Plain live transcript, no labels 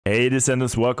Hey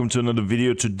Descendants, welcome to another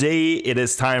video. Today it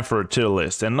is time for a tier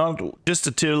list, and not just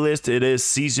a tier list, it is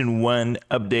season 1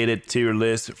 updated tier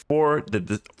list for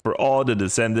all the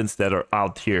Descendants that are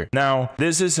out here. Now,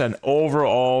 this is an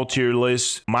overall tier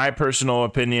list, my personal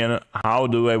opinion, how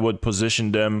I would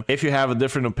position them. If you have a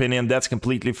different opinion, that's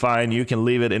completely fine. You can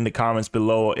leave it in the comments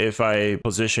below if I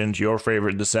positioned your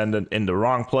favorite Descendant in the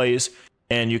wrong place,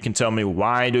 and you can tell me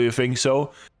why do you think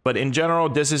so. But in general,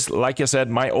 this is, like I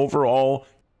said, my overall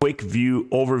quick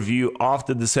overview of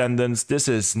the Descendants. This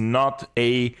is not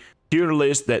a tier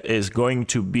list that is going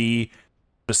to be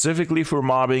specifically for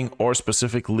mobbing or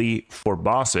specifically for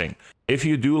bossing. If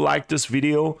you do like this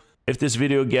video, if this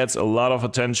video gets a lot of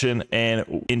attention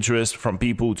and interest from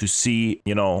people to see,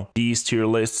 these tier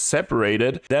lists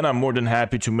separated, then I'm more than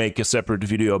happy to make a separate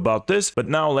video about this. But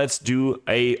now let's do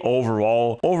a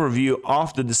overall overview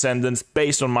of the Descendants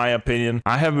based on my opinion.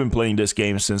 I have been playing this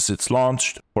game since it's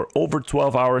launched for over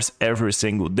 12 hours every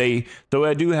single day, so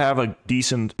I do have a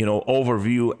decent,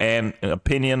 overview and an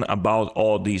opinion about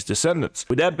all these Descendants.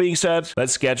 With that being said,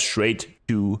 let's get straight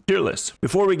to tier list.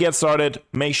 Before we get started,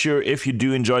 make sure if you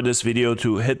do enjoy this video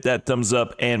to hit that thumbs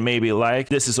up and maybe like.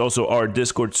 This is also our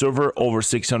Discord server, over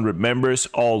 600 members,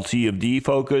 all TFD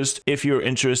focused. If you're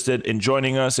interested in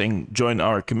joining us and join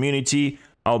our community,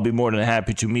 I'll be more than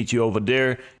happy to meet you over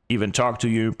there, even talk to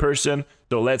you in person.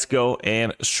 So let's go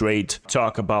and straight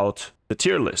talk about the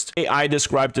tier list. I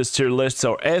described this tier list.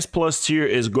 So S+ tier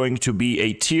is going to be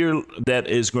a tier that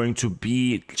is going to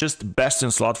be just best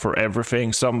in slot for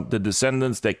everything. The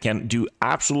Descendants that can do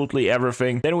absolutely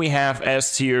everything. Then we have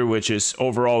S tier, which is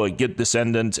overall a good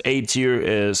Descendant. A tier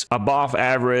is above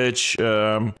average,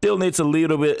 still needs a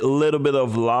little bit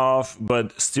of love,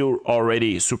 but still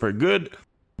already super good.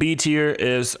 B tier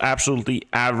is absolutely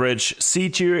average. C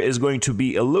tier is going to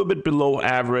be a little bit below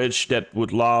average, that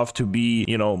would love to be,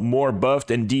 more buffed.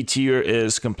 And D tier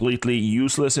is completely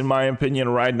useless in my opinion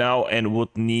right now and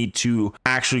would need to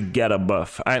actually get a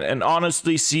buff. And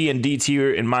honestly, C and D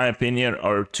tier in my opinion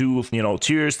are two,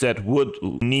 tiers that would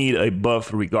need a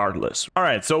buff regardless. All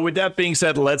right, so with that being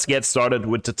said, let's get started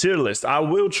with the tier list. I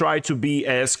will try to be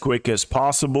as quick as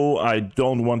possible. I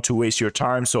don't want to waste your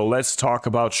time, so let's talk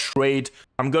about straight.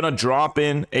 I'm gonna drop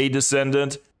in a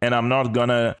Descendant and I'm not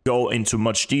gonna go into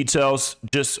much details,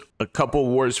 just a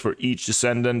couple words for each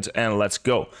Descendant, and let's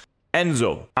go.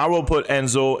 Enzo. I will put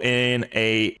Enzo in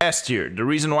a S tier. The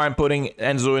reason why I'm putting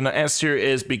Enzo in an S tier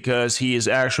is because he is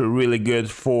actually really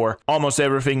good for almost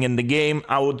everything in the game.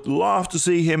 I would love to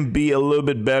see him be a little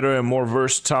bit better and more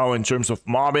versatile in terms of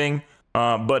mobbing.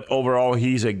 But overall,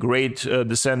 he's a great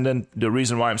Descendant. The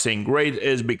reason why I'm saying great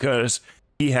is because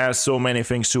he has so many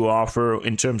things to offer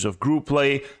in terms of group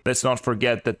play. Let's not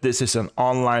forget that this is an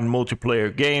online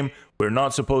multiplayer game. We're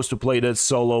not supposed to play this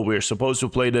solo. We're supposed to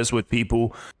play this with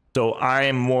people. So I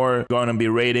am more going to be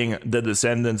rating the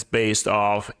Descendants based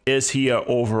off, is he an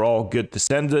overall good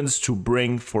Descendants to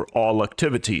bring for all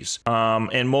activities?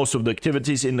 And most of the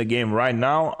activities in the game right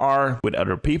now are with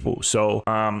other people. So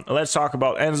let's talk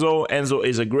about Enzo. Enzo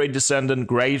is a great Descendant,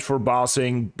 great for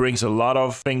bossing, brings a lot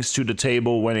of things to the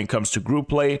table when it comes to group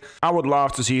play. I would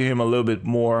love to see him a little bit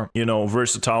more,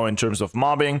 versatile in terms of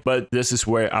mobbing, but this is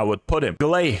where I would put him.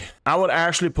 Gley. I would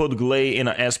actually put Gley in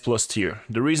an S+ tier.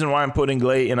 The reason why I'm putting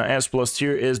Gley in an S+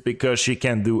 tier is because she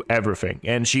can do everything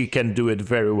and she can do it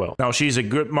very well. Now, she's a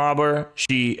good mobber.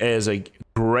 She is a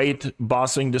great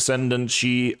bossing Descendant.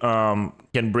 She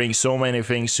can bring so many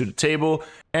things to the table,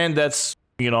 and that's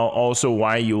also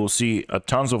why you will see a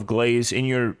tons of Gleys in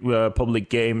your public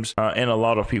games and a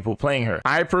lot of people playing her.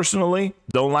 I personally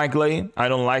don't like Gley. I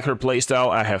don't like her playstyle.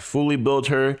 I have fully built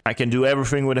her. I can do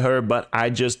everything with her, but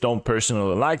I just don't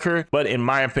personally like her. But in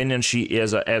my opinion, she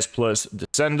is a S+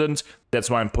 Descendant. That's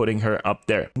why I'm putting her up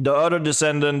there. The other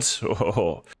Descendants,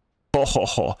 Esiemo.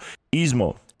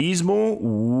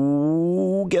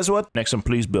 Esiemo, guess what? Next one,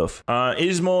 please, buff.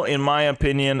 Esiemo, in my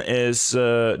opinion, is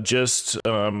just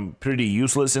pretty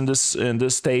useless in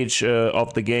this stage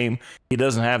of the game. He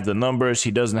doesn't have the numbers.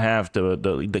 He doesn't have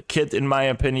the kit, in my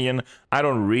opinion. I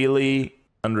don't really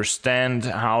understand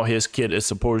how his kit is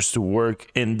supposed to work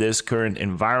in this current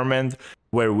environment,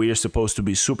 where we are supposed to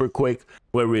be super quick,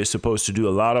 where we are supposed to do a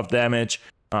lot of damage.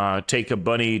 Take a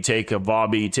Bunny, take a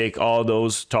Valby, take all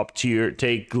those top tier,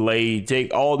 take Gley,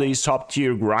 take all these top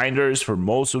tier grinders for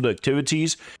most of the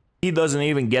activities. He doesn't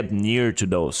even get near to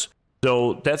those.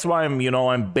 So that's why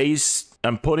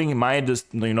I'm putting my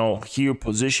here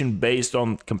position based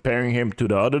on comparing him to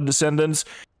the other Descendants.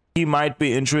 he might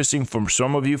be interesting for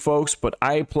some of you folks, but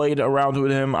I played around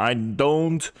with him. I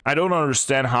don't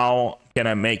understand how can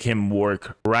I make him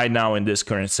work right now in this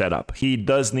current setup. He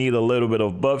does need a little bit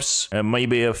of buffs and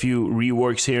maybe a few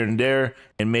reworks here and there,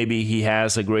 and maybe he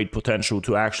has a great potential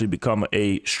to actually become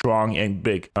a strong and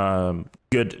big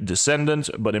good Descendant,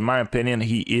 but in my opinion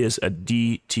he is a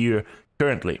D tier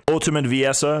currently. Ultimate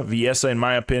Viessa. Viessa, in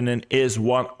my opinion, is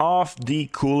one of the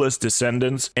coolest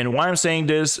Descendants. And why I'm saying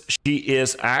this, she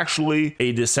is actually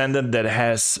a Descendant that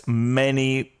has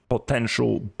many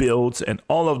potential builds, and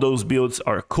all of those builds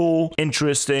are cool,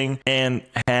 interesting, and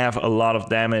have a lot of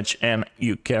damage, and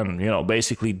you can, you know,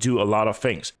 basically do a lot of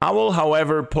things. I will,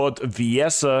 however, put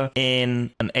Viessa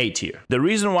in an A tier. The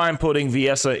reason why I'm putting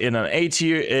Viessa in an A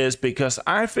tier is because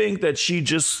I think that she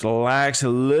just lacks a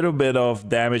little bit of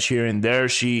damage here and there.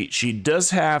 She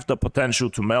does have the potential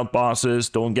to melt bosses,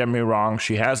 don't get me wrong.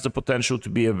 She has the potential to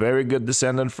be a very good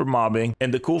Descendant for mobbing,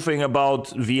 and the cool thing about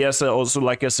Viessa also,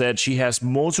 like I said, she has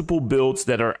multiple builds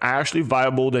that are actually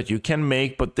viable that you can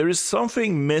make, but there is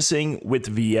something missing with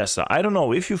Viessa. I don't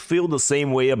know if you feel the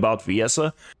same way about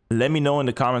Viessa. Let me know in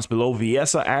the comments below.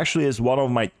 Viessa actually is one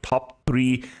of my top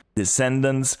 3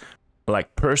 Descendants,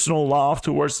 like personal love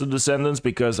towards the Descendants,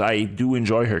 because I do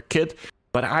enjoy her kit.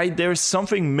 But there's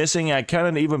something missing. I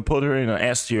can't even put her in an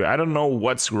S tier. I don't know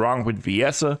what's wrong with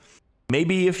Viessa.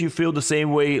 Maybe if you feel the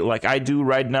same way like I do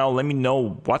right now, let me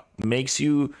know what makes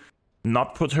you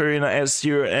not put her in a S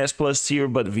tier, S plus tier.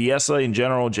 But Viessa in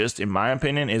general, just in my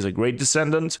opinion, is a great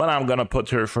Descendant, but I'm gonna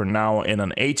put her for now in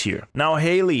an A tier. Now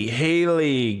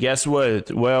Hailey, guess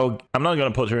what? Well, I'm not gonna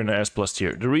put her in an S plus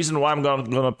tier. The reason why I'm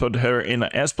gonna put her in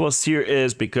an S plus tier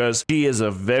is because she is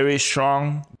a very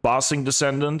strong bossing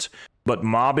Descendant, but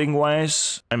mobbing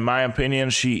wise, in my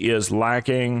opinion, she is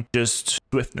lacking just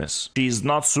swiftness. She's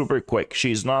not super quick.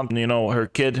 She's not, you know,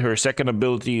 her second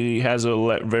ability has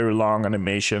a very long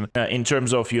animation. In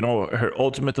terms of, you know, her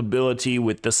ultimate ability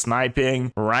with the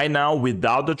sniping, right now,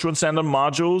 without the Transcendent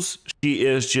modules, she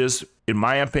is just, in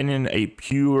my opinion, a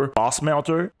pure boss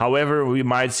melter. However, we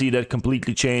might see that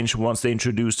completely change once they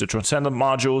introduce the Transcendent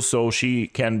modules, so she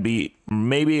can be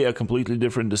maybe a completely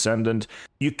different Descendant.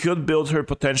 You could build her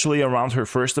potentially around her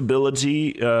first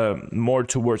ability, more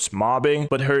towards mobbing,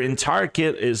 but her entire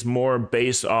kit is more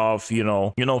based off, you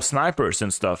know, snipers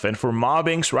and stuff. And for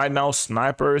mobbings right now,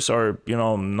 snipers are, you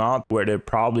know, not where they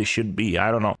probably should be.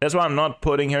 I don't know. That's why I'm not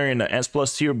putting her in the S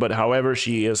plus tier, but however,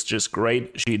 she is just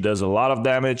great. She does a lot of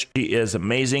damage. She is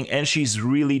amazing, and she's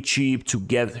really cheap to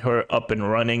get her up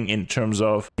and running in terms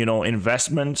of, you know,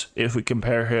 investment. If we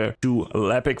compare her to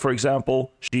Lepic, for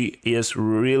example, she is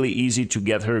really easy to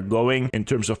get her going in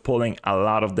terms of pulling a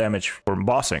lot of damage from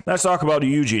bossing. Let's talk about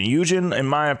Yujin. Yujin, in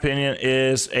my opinion,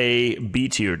 is a B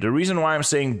tier. The reason why I'm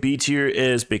saying B tier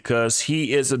is because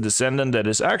he is a Descendant that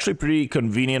is actually pretty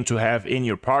convenient to have in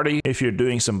your party if you're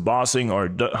doing some bossing or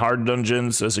hard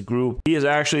dungeons as a group. He is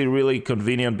actually really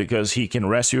convenient because he can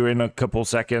rest you in a couple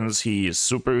seconds. He is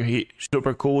super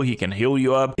cool. He can heal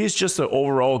you up. He's just an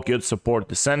overall good support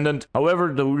Descendant.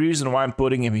 However, the reason why I'm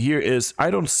putting him here is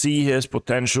I don't see his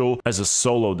potential as a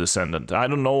solo Descendant. I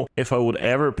don't know if I would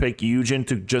ever pick Yujin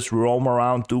to just roam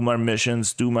around, do my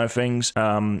missions, do my things,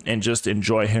 and just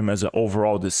enjoy him as an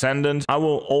overall Descendant. I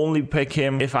will only pick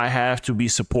him if I have to be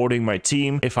supporting my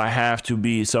team, if I have to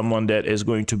be someone that is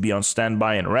going to be on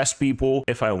standby and rest people,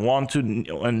 if I want to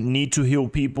need to heal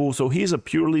people. So he's a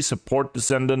purely support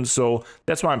Descendant, so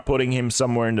that's why I'm putting him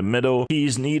somewhere in the middle.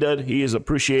 He's needed, he is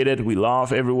appreciated, we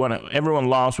love everyone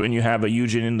loves when you have a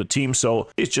Yujin in the team, so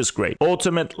it's just great.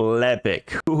 Ultimate Lepic.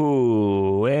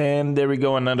 Ooh, and there we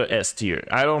go, another S tier.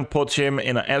 I don't put him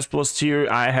in an S plus tier.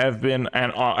 I have been,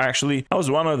 and actually I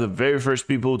was one of the very first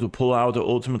people to pull out the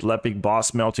Ultimate Lepic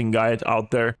boss melting guide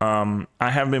out there. I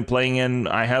have been playing in,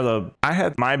 I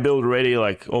had my build ready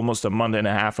like almost a month and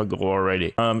a half ago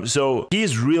already. So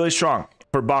he's really strong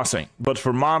for bossing, but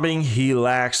for mobbing he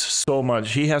lacks so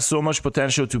much. He has so much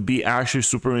potential to be actually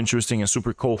super interesting and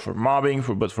super cool for mobbing,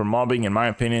 but for mobbing, in my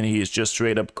opinion, he is just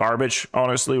straight up garbage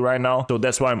honestly right now. So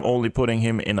that's why I'm only putting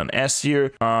him in an S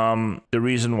tier. The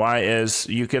reason why is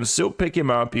you can still pick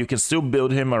him up, you can still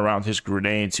build him around his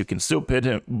grenades, you can still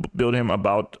build him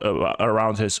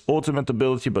around his ultimate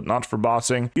ability, but not for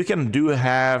bossing. You can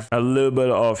have a little bit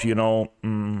of, you know,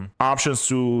 options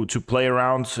to play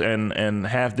around and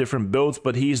have different builds,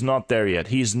 but he's not there yet.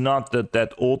 He's not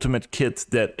that ultimate kit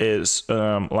that is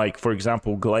like, for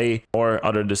example, Gley or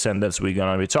other Descendants we're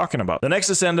gonna be talking about. The next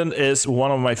Descendant is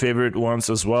one of my favorite ones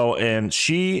as well, and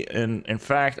she, in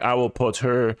fact, I will put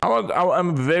her,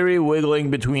 I'm very wiggling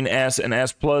between S and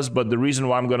S plus, but the reason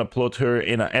why I'm gonna put her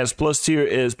in a S plus tier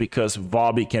is because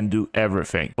Valby can do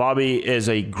everything. Valby is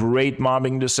a great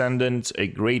mobbing Descendant, a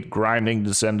great grinding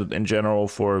Descendant in general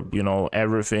for, you know,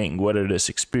 everything, whether it is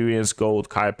experience, gold,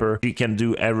 Kuiper. She can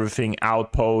do everything,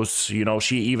 outposts, you know,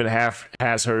 she even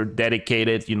has her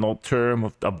dedicated, you know, term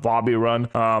of the Valby run.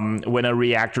 When a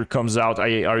reactor comes out,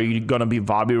 are you gonna be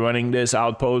Valby running this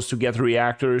outpost to get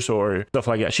reactors or stuff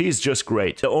like that? She's just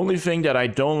great. The only thing that I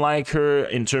don't like her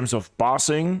in terms of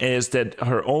bossing is that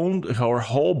her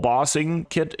whole bossing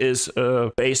kit is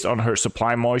based on her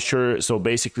supply moisture. So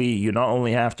basically, you not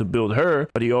only have to build her,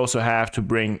 but you also have to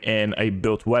bring in a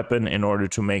built weapon in order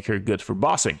to make her good for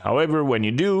bossing. However, when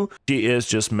you do, she is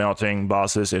just melting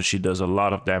bosses and she does a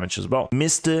lot of damage as well.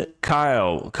 Mr.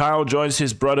 Kyle joins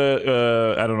his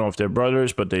brother. I don't know if they're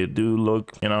brothers, but they do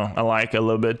look, you know, alike a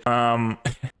little bit.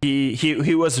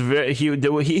 He was very,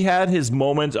 he had his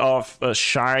moment of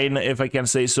shine, if I can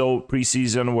say so,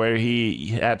 preseason, where he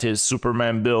had his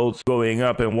Superman build going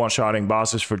up and one-shotting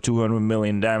bosses for 200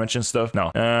 million damage and stuff.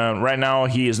 No, right now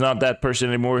he is not that person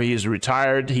anymore. He is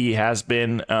retired. He has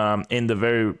been in the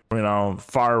very, you know,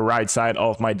 far right side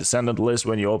of my Descendant list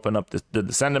when you open up the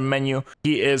Descendant menu.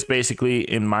 He is basically,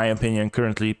 in my opinion,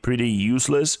 currently pretty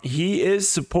useless. He is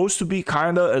supposed to be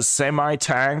kind of a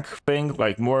semi-tank thing,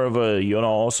 like more of a, you know,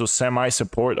 also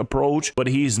semi-support approach, but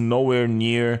he's nowhere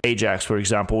near Ajax, for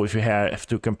example, if you have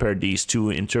to compare these two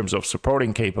in terms of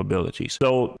supporting capabilities.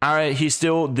 So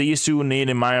these two need,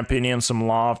 in my opinion, some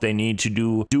love. They need to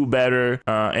do better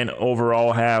and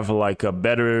overall have like a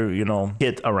better, you know,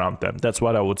 hit around them. That's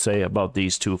what I would say about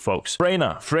these two folks.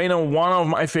 Freyna, one of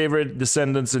my favorite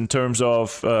Descendants in terms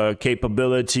of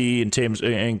capability, in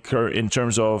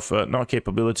terms of not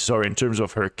capability, sorry, in terms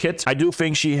of her kit. I do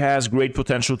think she has great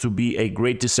potential to be a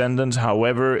great Descendant.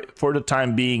 However, for the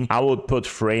time being, I would put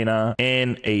Freyna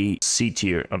in a C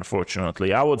tier,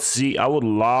 unfortunately. I would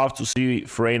love to see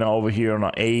Freyna over here on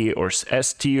an A or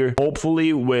S tier.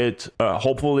 Hopefully with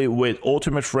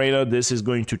Ultimate Freyna, this is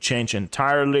going to change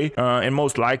entirely, and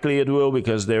most likely it will,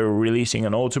 because they're releasing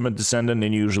an Ultimate Descendant,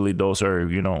 and usually those are,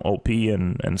 you know, OP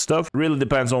and stuff. Really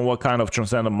depends on what kind of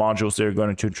Transcendent modules they're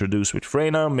going to introduce with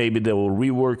Freyna. Maybe they will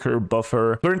rework her, buff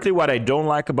her. Currently, what I don't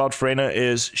like about Freyna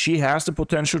is she has the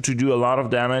potential to do a lot of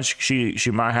damage.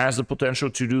 She might has the potential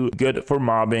to do good for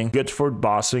mobbing, good for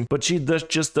bossing, but she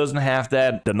just doesn't have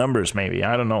the numbers. Maybe,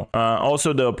 I don't know.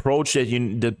 Also, the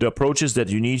approaches that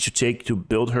you need to take to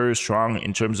build her strong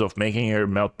in terms of making her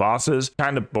melt bosses,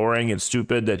 kind of boring and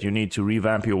stupid. That you need to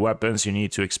revamp your weapons, you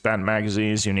need to expand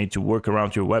magazines, you need to work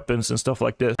around your weapons and stuff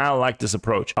like this. I don't like this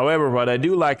approach. However, what I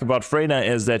do like about Freyna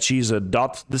is that she's a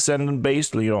dot Descendant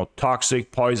based, you know,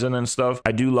 toxic, poison and stuff.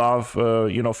 I do love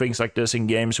you know, things like this in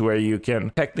games where you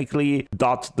can technically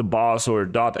dot the boss or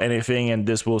dot anything, and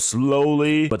this will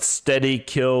slowly but steady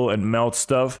kill and melt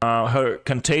stuff. Her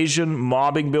Contagion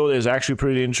mobbing build is actually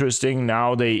pretty interesting.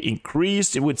 Now they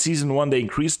increased with season 1, they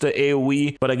increased the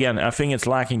AoE, but again, I think it's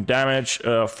lacking damage.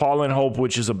 Fallen Hope,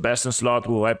 which is a best in slot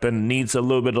weapon, needs a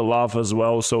little bit of love as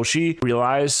well, so she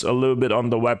relies a little bit on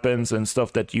the weapons and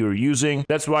stuff that you're using.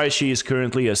 That's why she is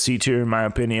currently a C tier in my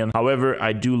opinion. However,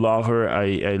 I do love her.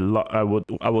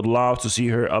 I would love to see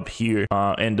her up here,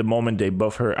 and the moment they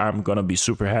buff her, I'm gonna be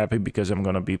super happy because I'm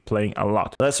gonna be playing a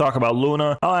lot. Let's talk about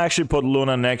Luna. I'll actually put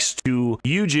Luna next to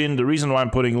Yujin. The reason why I'm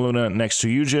putting Luna next to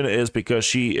Yujin is because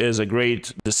she is a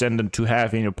great Descendant to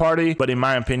have in your party, but in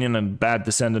my opinion, a bad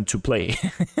Descendant to play.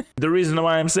 The reason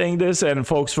why I'm saying this, and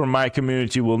folks from my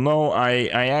community will know, I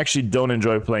actually don't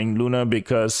enjoy playing Luna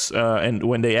because and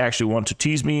when they actually want to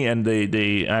tease me and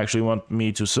they actually want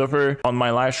me to suffer on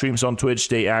my live streams on Twitch,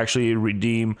 they actually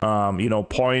redeem you know,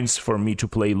 points for me to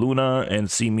play Luna and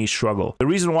see me struggle. The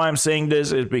reason why I'm saying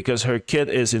this is because her kit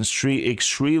is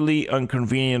extremely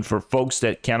inconvenient for folks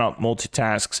that cannot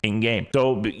multitask in game.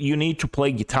 So you need to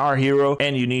play Guitar Hero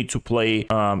and you need to play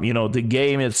you know, the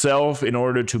game itself in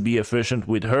order to be efficient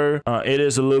with her. It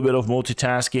is a little bit of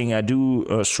multitasking. I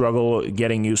do struggle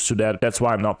getting used to that. That's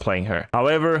why I'm not playing her.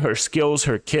 However, her skills,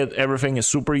 her kit, everything is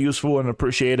super useful and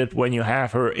appreciated when you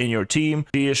have her in your team.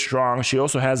 She is strong. She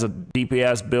also has a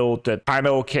DPS build that kind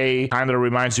of okay, kind of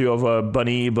reminds you of a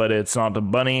bunny, but it's not a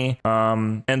bunny.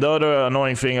 And the other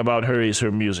annoying thing about her is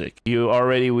her music. We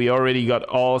already got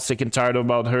all sick and tired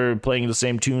about her playing the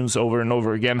same tunes over and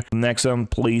over again. Next time,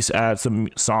 please add some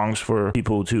songs for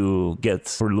people to get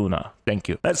for Luna. Thank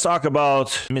you. Let's talk about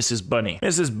Mrs. Bunny.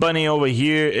 Mrs. Bunny over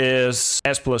here is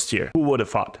S+ tier. Who would have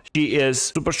thought? She is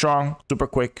super strong, super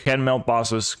quick, can melt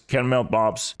bosses, can melt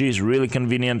mobs. She's really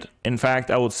convenient. In fact,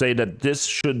 I would say that this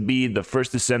should be the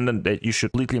first Descendant that you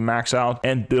should completely max out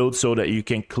and build so that you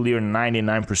can clear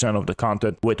 99% of the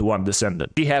content with one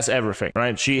Descendant. She has everything,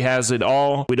 right? She has it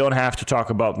all. We don't have to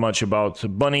talk about much about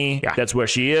Bunny. Yeah, that's where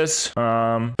she is.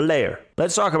 Blair.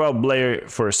 Let's talk about Blair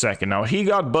for a second. Now, he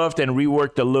got buffed and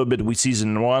reworked a little bit with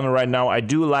Season 1 right now. I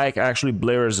do like, actually,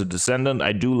 Blair as a Descendant.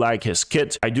 I do like his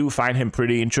kit. I do find him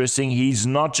pretty interesting. He's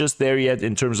not just there yet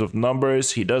in terms of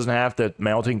numbers. He doesn't have that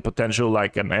melting potential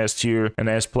like an S tier, an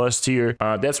S+ tier.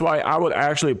 That's why I would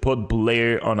actually put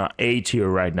Blair on an A tier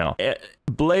right now.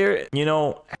 Blair, you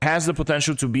know, has the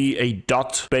potential to be a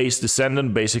dot-based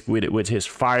Descendant, basically with his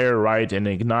fire, right, and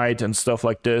ignite and stuff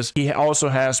like this. He also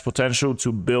has potential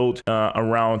to build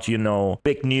around, you know,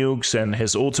 big nukes and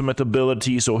his ultimate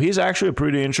ability. So he's actually a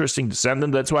pretty interesting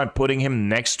Descendant. That's why I'm putting him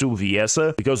next to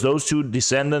Viessa, because those two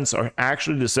Descendants are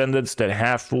actually Descendants that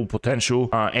have full potential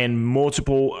and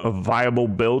multiple viable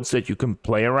builds that you can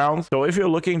play around. So if you're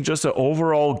looking just at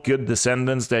overall good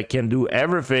Descendants that can do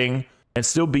everything and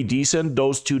still be decent,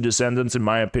 those two Descendants, in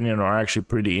my opinion, are actually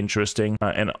pretty interesting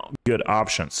and good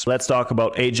options. Let's talk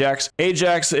about Ajax.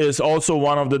 Ajax is also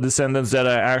one of the Descendants that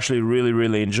I actually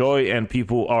really enjoy, and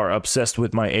people are obsessed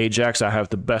with my Ajax. I have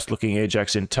the best looking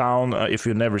Ajax in town. If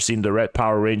you've never seen the Red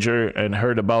Power Ranger and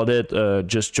heard about it,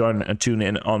 just join and tune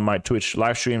in on my Twitch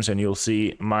live streams and you'll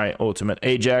see my ultimate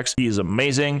Ajax. He is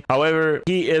amazing. However,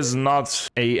 he is not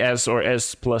a S or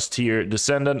S+ tier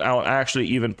Descendant. I'll actually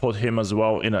even put him as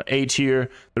well in an A tier.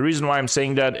 The reason why I'm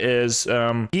saying that is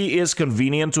he is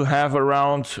convenient to have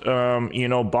around, you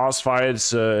know, boss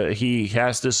fights. He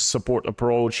has this support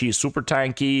approach. He's super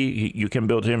tanky. You can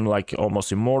build him like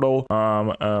almost immortal.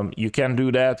 You can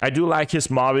do that. I do like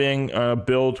his mobbing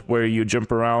build where you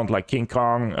jump around like King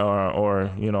Kong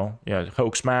or you know, yeah,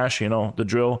 Hulk Smash, you know, the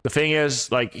drill. The thing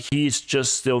is, like, he's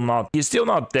still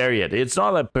not there yet. It's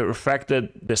not a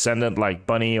perfected Descendant like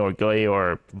Bunny or Gley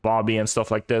or Valby and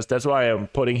stuff like this. That's why I'm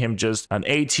putting him just an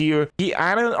A tier.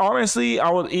 Honestly, I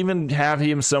would even have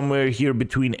him somewhere here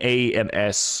between A and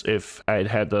S if I'd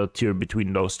had a tier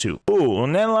between those two. Ooh,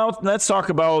 and then let's talk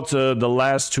about the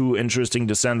last two interesting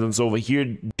Descendants over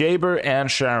here, Jayber and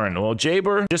Sharen. Well,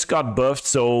 Jayber just got buffed,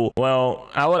 so, well,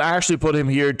 I would actually put him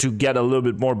here to get a little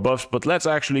bit more buffs, but let's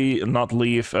actually not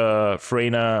leave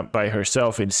Freyna by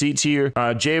herself in C tier.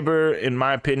 Jayber, in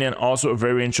my opinion, also a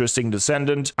very interesting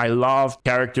Descendant. I love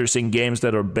characters in games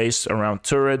that are based around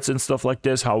turrets and stuff like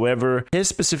this. However, his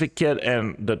specific kit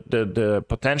and the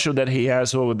potential that he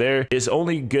has over there is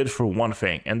only good for one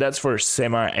thing, and that's for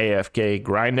semi-AFK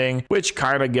grinding, which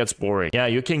kind of gets boring. Yeah,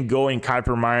 you can go in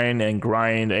Kuiper Mine and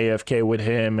grind AFK with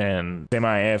him and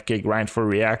semi-AFK grind for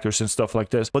reactors and stuff like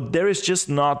this, but there is just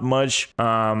not much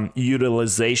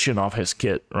utilization of his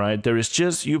kit, right? There is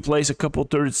just, you place a couple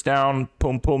turrets down,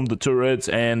 pum the turrets,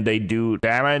 and they do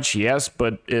damage, yes,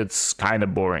 but it's kind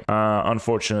of boring,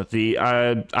 unfortunately.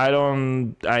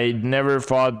 I never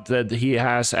thought that he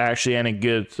has actually any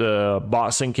good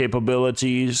bossing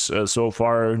capabilities. So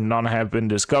far, none have been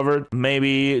discovered.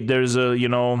 Maybe there's a, you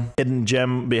know, hidden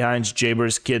gem behind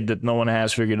Jayber's kit that no one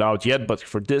has figured out yet, but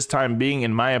for this time being,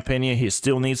 in my opinion, he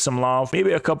still needs some love.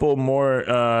 Maybe a couple more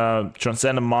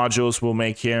Transcendent modules will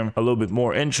make him a little bit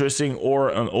more interesting, or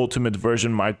an ultimate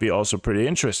version might be also pretty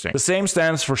interesting. The same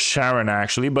stands for Sharen,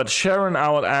 actually, but Sharen I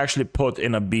would actually put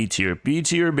in a B tier. B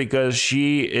tier because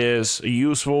she is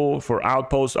useful for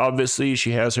outposts. Obviously,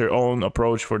 she has her own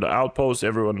approach for the outpost.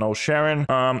 Everyone knows Sharen,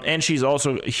 and she's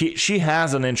also she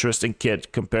has an interesting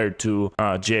kit compared to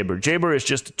Jayber. Jayber is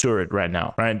just a turret right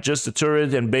now, right? Just a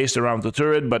turret and based around the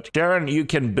turret. But Sharen, you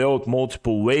can build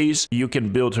multiple ways. You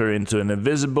can build her into an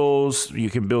invisibles. You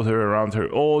can build her around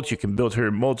her ult. You can build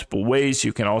her multiple ways.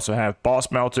 You can also have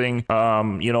boss melting,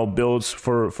 you know, builds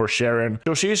for Sharen.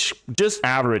 So she's just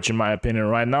average in my opinion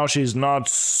right now. She's not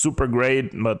super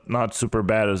great, but not super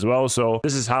bad as well. So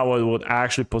this is how I would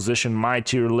actually position my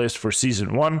tier list for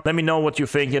season 1. Let me know what you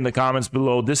think in the comments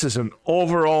below. This is an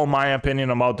overall my opinion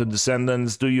about the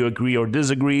Descendants. Do you agree or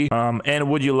disagree? And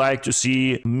would you like to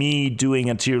see me doing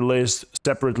a tier list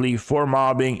separately for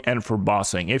mobbing and for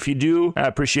bossing? If you do, I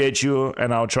appreciate you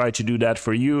and I'll try to do that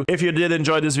for you. If you did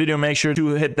enjoy this video, make sure to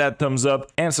hit that thumbs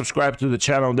up and subscribe to the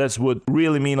channel. That would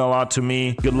really mean a lot to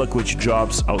me. Good luck with your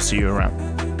jobs. I'll see you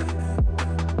around.